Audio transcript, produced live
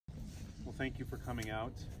thank you for coming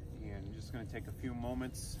out. And I'm just going to take a few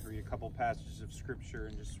moments, read a couple passages of Scripture,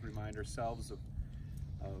 and just remind ourselves of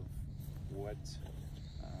what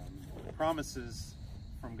promises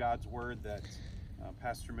from God's Word that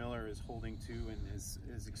Pastor Miller is holding to and is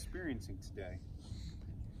experiencing today.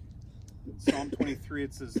 In Psalm 23,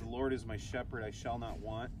 it says, "The Lord is my shepherd, I shall not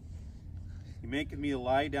want. He maketh me to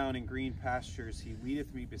lie down in green pastures. He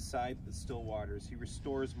leadeth me beside the still waters. He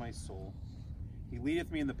restores my soul. He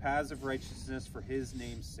leadeth me in the paths of righteousness for his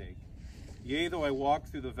name's sake. Yea, though I walk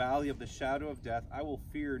through the valley of the shadow of death, I will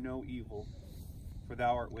fear no evil, for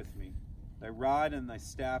thou art with me. Thy rod and thy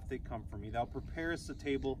staff, they comfort me. Thou preparest a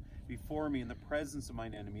table before me in the presence of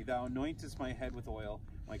mine enemy. Thou anointest my head with oil.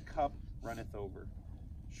 My cup runneth over.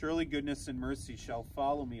 Surely goodness and mercy shall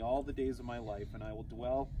follow me all the days of my life, and I will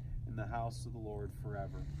dwell in the house of the Lord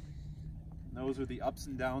forever." And those are the ups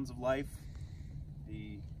and downs of life,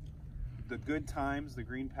 the good times, the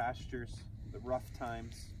green pastures, the rough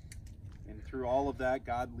times. And through all of that,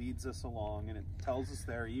 God leads us along, and it tells us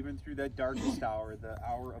there, even through that darkest hour, the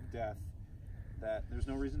hour of death, that there's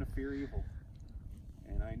no reason to fear evil.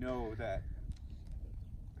 And I know that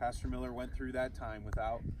Pastor Miller went through that time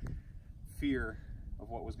without fear of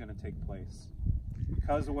what was going to take place,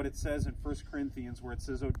 because of what it says in 1 Corinthians, where it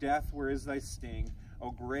says, "O death, where is thy sting?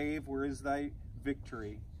 O grave, where is thy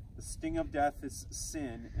victory? The sting of death is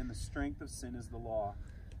sin, and the strength of sin is the law.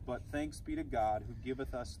 But thanks be to God, who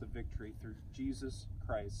giveth us the victory through Jesus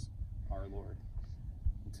Christ our Lord."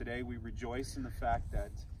 And today we rejoice in the fact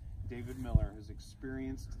that David Miller has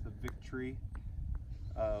experienced the victory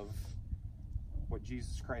of what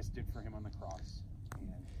Jesus Christ did for him on the cross.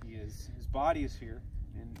 And his body is here,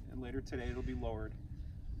 and later today it'll be lowered,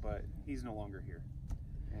 but he's no longer here,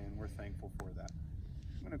 and we're thankful for that.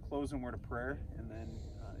 I'm going to close in a word of prayer, and then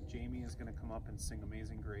Jamie is going to come up and sing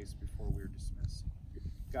Amazing Grace before we're dismissed.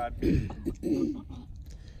 God,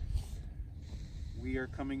 we are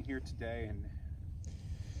coming here today, and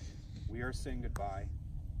we are saying goodbye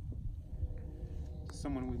to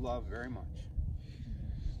someone we love very much.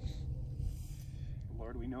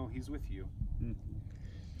 Lord, we know he's with you.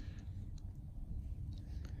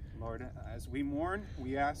 Lord, as we mourn,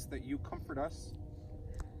 we ask that you comfort us,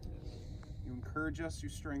 you encourage us, you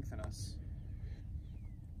strengthen us.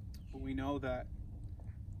 But we know that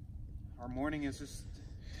our mourning is just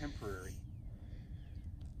temporary.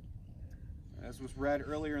 As was read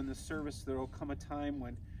earlier in this service, there will come a time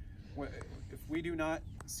when if we do not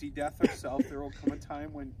see death ourselves, there will come a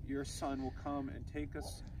time when your Son will come and take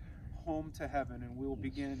us home to heaven, and we will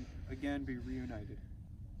again be reunited.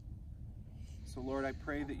 So Lord, I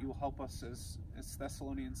pray that you will help us, as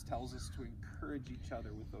Thessalonians tells us, to encourage each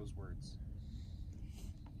other with those words.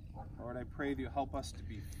 Lord, I pray that you help us to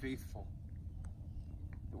be faithful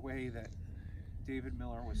the way that David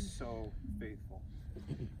Miller was so faithful.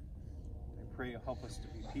 I pray you help us to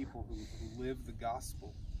be people who live the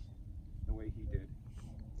gospel the way he did.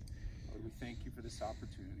 Lord, we thank you for this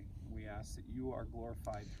opportunity. We ask that you are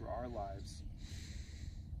glorified through our lives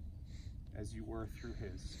as you were through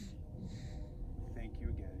his. Thank you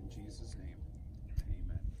again in Jesus' name.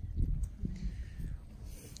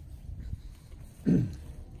 Amen.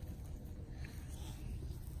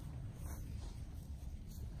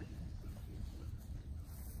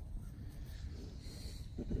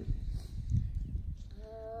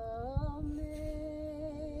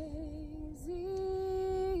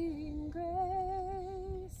 Amazing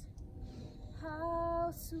grace,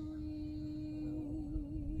 how sweet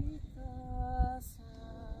the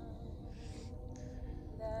sound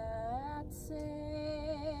that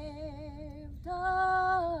saved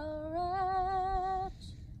a wretch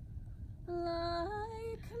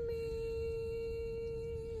like me.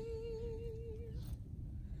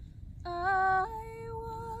 I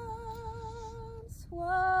once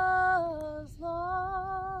was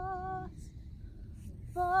lost,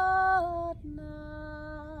 but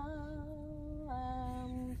now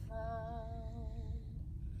am found.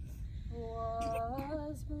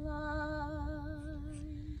 Was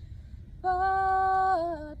blind,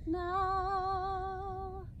 but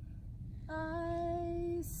now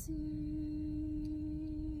I see.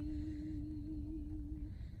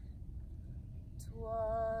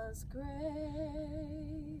 'Twas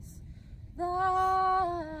grace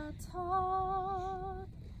that taught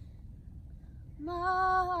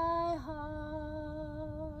my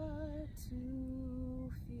heart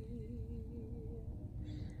to fear,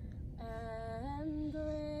 and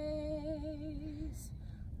grace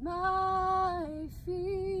my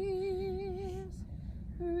fears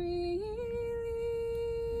relieved.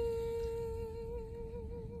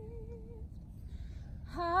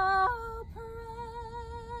 How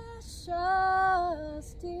precious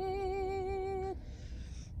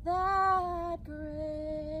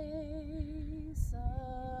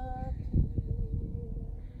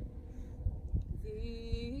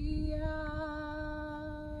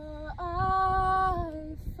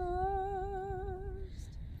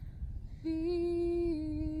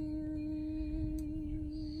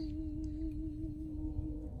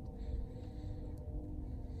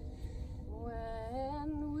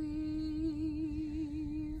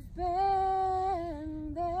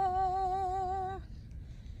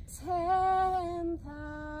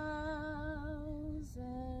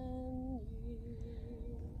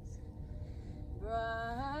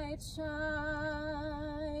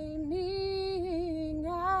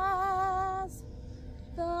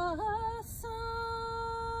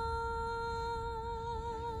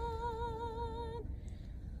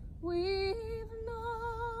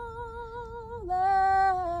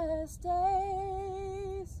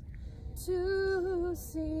to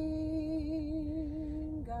sing